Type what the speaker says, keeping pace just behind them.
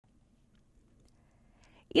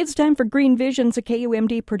It's time for Green Visions, a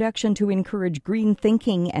KUMD production to encourage green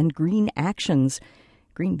thinking and green actions.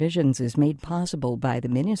 Green Visions is made possible by the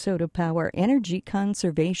Minnesota Power Energy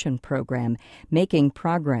Conservation Program, making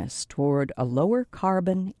progress toward a lower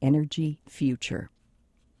carbon energy future.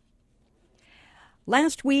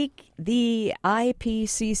 Last week, the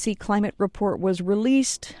IPCC climate report was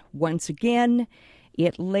released. Once again,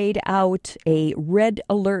 it laid out a red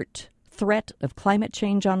alert threat of climate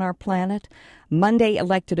change on our planet. Monday,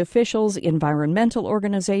 elected officials, environmental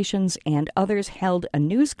organizations, and others held a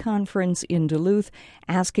news conference in Duluth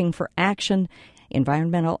asking for action.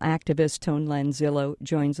 Environmental activist Tone Lanzillo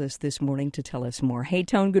joins us this morning to tell us more. Hey,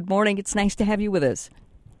 Tone, good morning. It's nice to have you with us.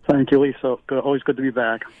 Thank you, Lisa. Always good to be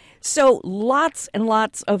back. So lots and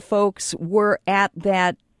lots of folks were at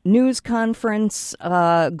that news conference.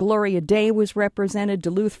 Gloria Day was represented,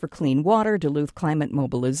 Duluth for Clean Water, Duluth Climate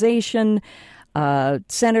Mobilization,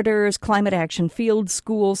 senators, Climate Action Field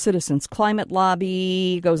School, Citizens Climate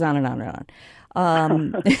Lobby, goes on and on and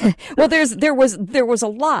on. Well, there was a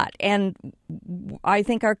lot, and I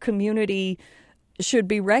think our community should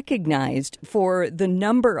be recognized for the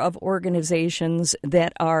number of organizations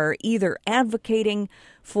that are either advocating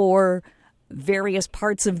for various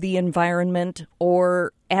parts of the environment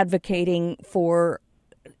or advocating for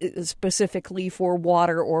specifically for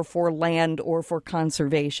water or for land or for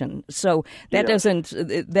conservation. So that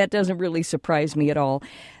doesn't really surprise me at all.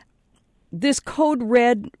 This Code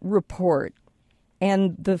Red report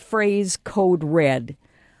and the phrase Code Red,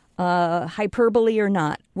 hyperbole or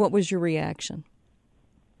not, what was your reaction?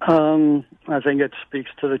 I think it speaks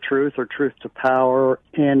to the truth or truth to power,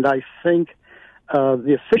 and I think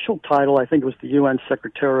the official title, I think it was the UN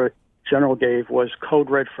Secretary General gave, was Code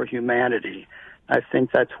Red for Humanity. I think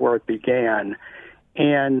that's where it began.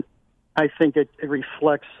 And I think it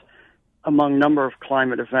reflects among a number of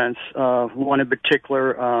climate events, one in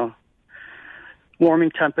particular,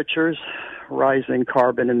 warming temperatures, rising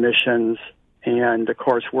carbon emissions, and of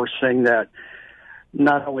course we're seeing that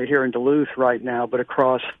not only here in Duluth right now, but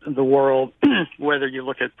across the world, whether you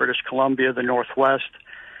look at British Columbia, the Northwest.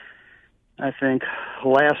 I think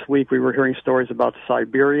last week we were hearing stories about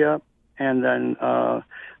Siberia, and then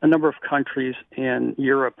a number of countries in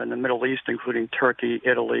Europe and the Middle East, including Turkey,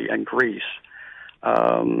 Italy, and Greece.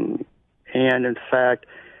 And in fact,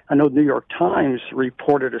 I know the New York Times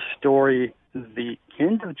reported a story the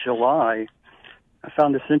end of July. I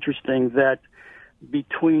found this interesting, that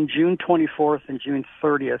between June 24th and June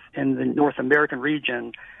 30th in the North American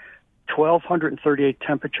region, 1,238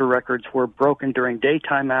 temperature records were broken during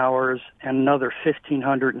daytime hours, and another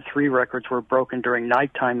 1,503 records were broken during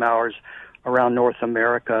nighttime hours around North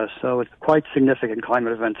America. So it's quite significant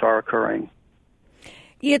climate events are occurring.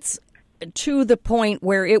 It's to the point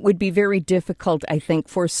where it would be very difficult, I think,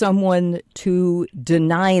 for someone to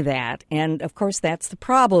deny that. And, of course, that's the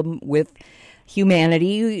problem with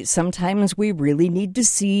humanity. Sometimes we really need to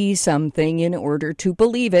see something in order to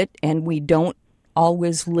believe it, and we don't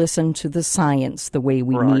always listen to the science the way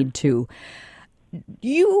we need to.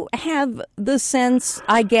 You have the sense,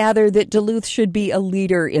 I gather, that Duluth should be a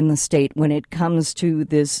leader in the state when it comes to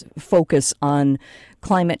this focus on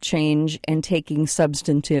climate change and taking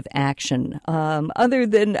substantive action. Other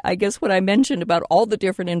than, I guess, what I mentioned about all the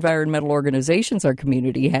different environmental organizations our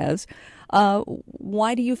community has,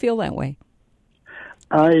 why do you feel that way?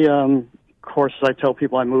 Of course, as I tell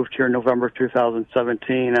people, I moved here in November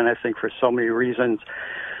 2017, and I think for so many reasons,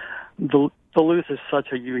 Duluth is such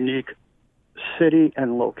a unique city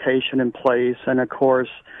and location and place. And, of course,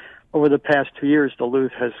 over the past 2 years,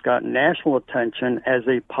 Duluth has gotten national attention as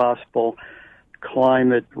a possible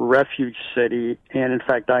climate refuge city. And, in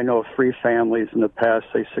fact, I know of 3 families in the past,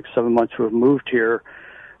 say, 6-7 months who have moved here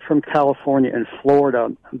from California and Florida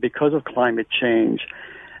because of climate change.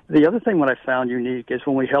 The other thing what I found unique is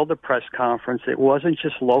when we held the press conference, it wasn't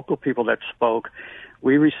just local people that spoke.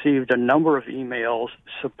 We received a number of emails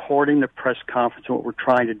supporting the press conference and what we're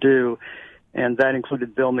trying to do, and that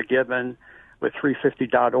included Bill McGibbon with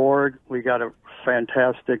 350.org. We got a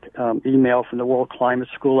fantastic email from the World Climate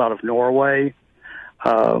School out of Norway.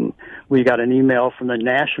 We got an email from the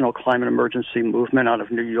National Climate Emergency Movement out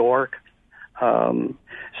of New York.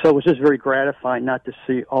 So it was just very gratifying not to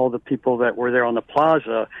see all the people that were there on the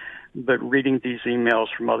plaza, but reading these emails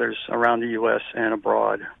from others around the U.S. and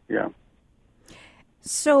abroad. Yeah.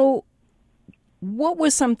 So what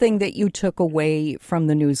was something that you took away from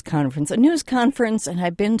the news conference? A news conference, and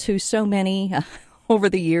I've been to so many over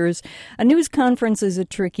the years, a news conference is a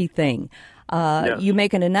tricky thing. Yes. You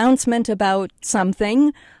make an announcement about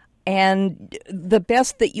something, and the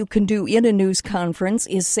best that you can do in a news conference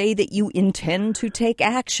is say that you intend to take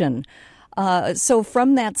action. So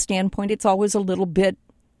from that standpoint, it's always a little bit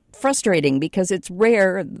frustrating because it's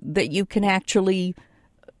rare that you can actually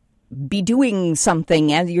be doing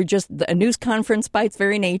something, and you're just a news conference by its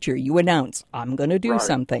very nature. You announce, I'm going to do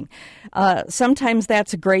something. Sometimes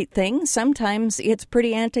that's a great thing. Sometimes it's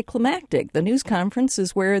pretty anticlimactic. The news conference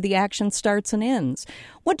is where the action starts and ends.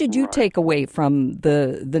 What did you take away from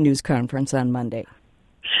the news conference on Monday?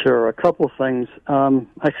 Sure, a couple of things.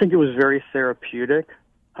 I think it was very therapeutic.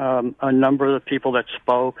 A number of the people that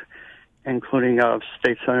spoke, including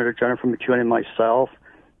State Senator Jennifer McEwen and myself,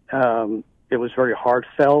 it was very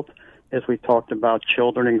heartfelt as we talked about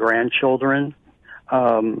children and grandchildren,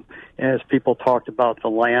 as people talked about the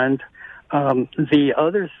land. The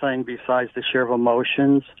other thing, besides the share of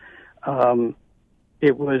emotions,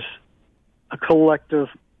 it was a collective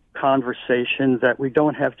conversation that we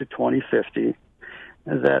don't have to 2050,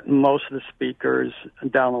 that most of the speakers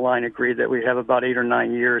down the line agreed that we have about 8 or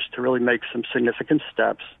 9 years to really make some significant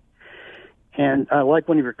steps. And I like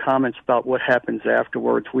one of your comments about what happens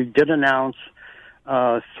afterwards. We did announce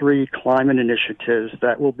 3 climate initiatives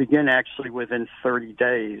that will begin actually within 30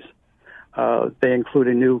 days. They include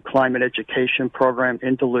a new climate education program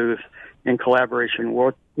in Duluth in collaboration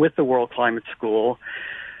with the World Climate School.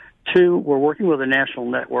 2, we're working with a national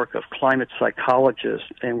network of climate psychologists,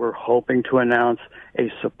 and we're hoping to announce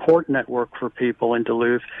a support network for people in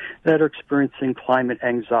Duluth that are experiencing climate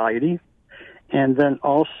anxiety. And then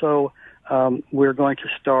also, we're going to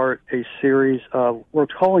start a series of, we're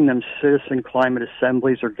calling them citizen climate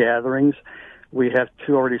assemblies or gatherings. We have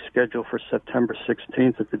 2 already scheduled for September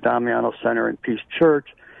 16th at the Damiano Center in Peace Church.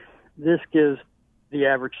 This gives the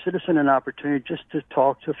average citizen an opportunity just to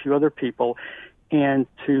talk to a few other people and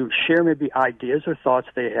to share maybe ideas or thoughts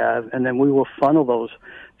they have, and then we will funnel those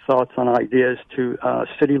thoughts and ideas to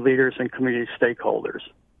city leaders and community stakeholders.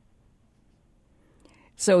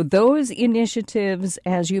 So those initiatives,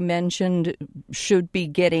 as you mentioned, should be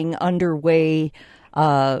getting underway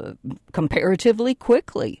comparatively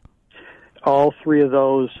quickly. All 3 of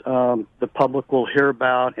those the public will hear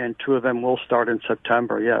about, and 2 of them will start in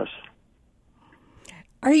September, yes.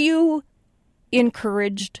 Are you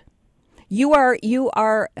encouraged? You are.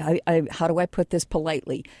 How do I put this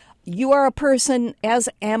politely? You are a person, as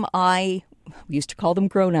am I. We used to call them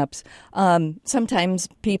grown-ups. Sometimes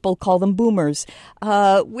people call them boomers.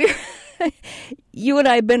 You and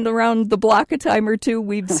I have been around the block a time or two.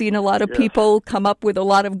 We've seen a lot of people come up with a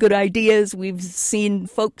lot of good ideas. We've seen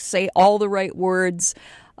folks say all the right words.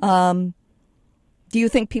 Do you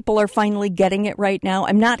think people are finally getting it right now?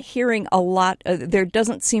 I'm not hearing a lot. There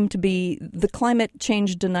doesn't seem to be, the climate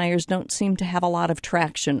change deniers don't seem to have a lot of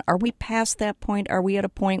traction. Are we past that point? Are we at a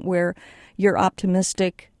point where you're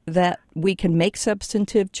optimistic that we can make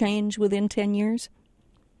substantive change within 10 years?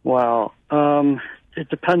 Well, it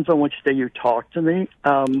depends on which day you talk to me.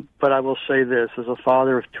 But I will say this, as a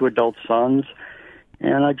father of 2 adult sons,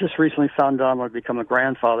 and I just recently found out I'm going to become a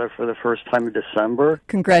grandfather for the first time in December.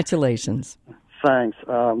 Congratulations. Thanks.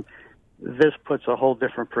 This puts a whole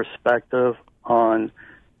different perspective on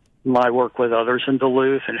my work with others in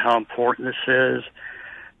Duluth and how important this is.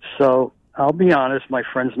 So I'll be honest, my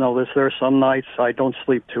friends know this. There are some nights I don't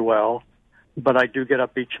sleep too well, but I do get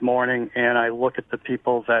up each morning and I look at the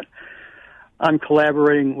people that I'm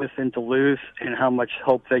collaborating with in Duluth and how much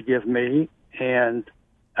hope they give me. And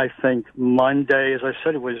I think Monday, as I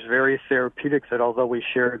said, it was very therapeutic that although we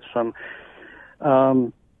shared some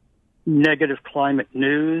negative climate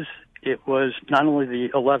news, it was not only the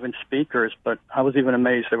 11 speakers, but I was even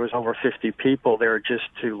amazed there was over 50 people there just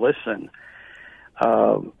to listen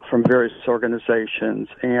from various organizations.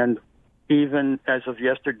 And even as of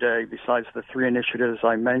yesterday, besides the 3 initiatives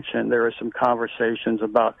I mentioned, there are some conversations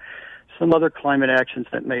about some other climate actions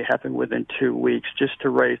that may happen within 2 weeks just to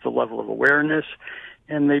raise the level of awareness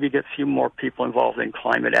and maybe get a few more people involved in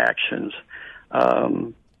climate actions.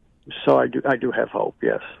 So I do have hope,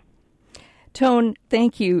 yes. Tone,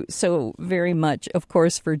 thank you so very much, of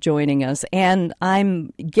course, for joining us. And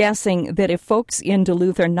I'm guessing that if folks in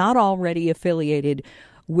Duluth are not already affiliated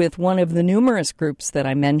with one of the numerous groups that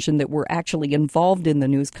I mentioned that were actually involved in the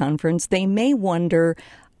news conference, they may wonder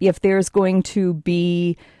if there's going to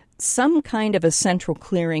be some kind of a central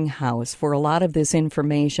clearinghouse for a lot of this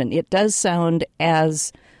information. It does sound,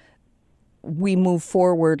 as we move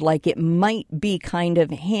forward, like it might be kind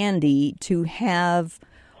of handy to have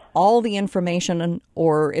all the information,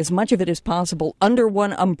 or as much of it as possible, under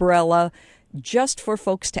one umbrella, just for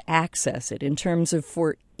folks to access it, in terms of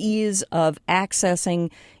for ease of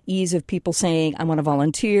accessing, ease of people saying, I want to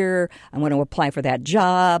volunteer, I want to apply for that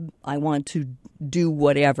job, I want to do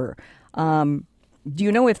whatever. Do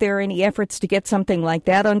you know if there are any efforts to get something like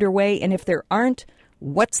that underway? And if there aren't,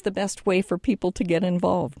 what's the best way for people to get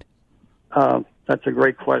involved? That's a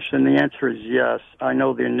great question. The answer is yes. I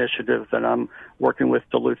know the initiative that I'm working with,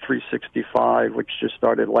 Duluth 365, which just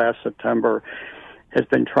started last September, has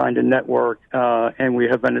been trying to network, and we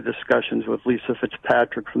have been in discussions with Lisa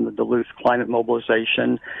Fitzpatrick from the Duluth Climate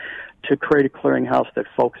Mobilization to create a clearinghouse that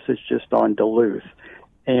focuses just on Duluth.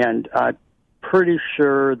 And I'm pretty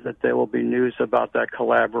sure that there will be news about that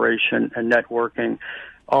collaboration and networking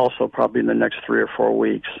also probably in the next 3 or 4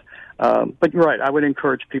 weeks. But you're right. I would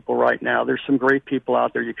encourage people right now. There's some great people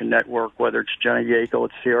out there you can network, whether it's Jenna Yackel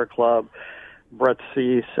at Sierra Club, Brett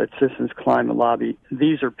Cease at Citizens Climate Lobby.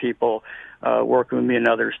 These are people working with me and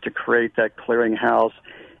others to create that clearinghouse.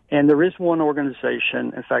 And there is one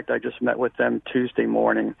organization. In fact, I just met with them Tuesday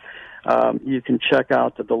morning. You can check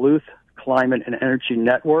out the Duluth Climate and Energy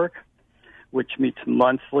Network, which meets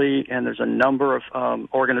monthly, and there's a number of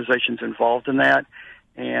organizations involved in that.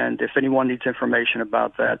 And if anyone needs information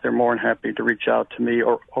about that, they're more than happy to reach out to me,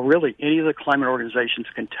 or really any of the climate organizations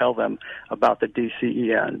can tell them about the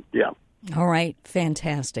DCEN. Yeah. All right,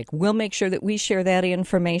 fantastic. We'll make sure that we share that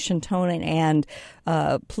information, Tony, and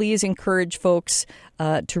please encourage folks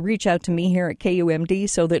to reach out to me here at KUMD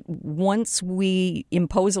so that once we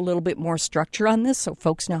impose a little bit more structure on this so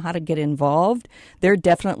folks know how to get involved, they're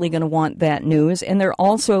definitely going to want that news. And they're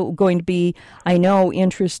also going to be, I know,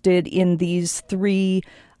 interested in these 3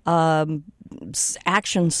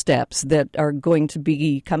 action steps that are going to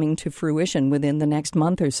be coming to fruition within the next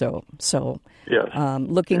month or so. So yes.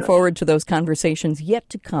 Looking forward to those conversations yet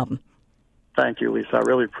to come. Thank you, Lisa. I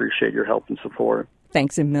really appreciate your help and support.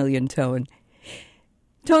 Thanks a million, Tone.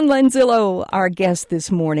 Tone Lenzillo, our guest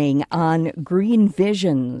this morning on Green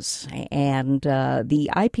Visions. And the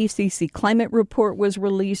IPCC climate report was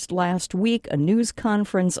released last week, a news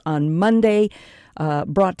conference on Monday.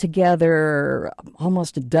 Brought together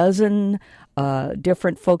almost a dozen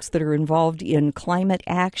different folks that are involved in climate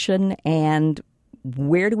action. And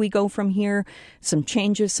where do we go from here? Some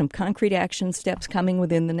changes, some concrete action steps coming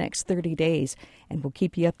within the next 30 days. And we'll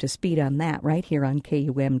keep you up to speed on that right here on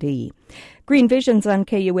KUMD. Green Visions on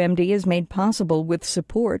KUMD is made possible with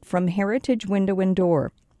support from Heritage Window and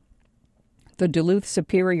Door, the Duluth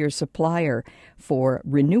Superior supplier for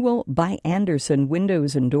Renewal by Andersen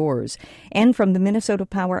Windows and Doors, and from the Minnesota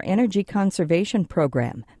Power Energy Conservation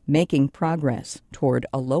Program, making progress toward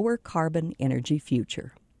a lower carbon energy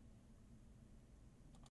future.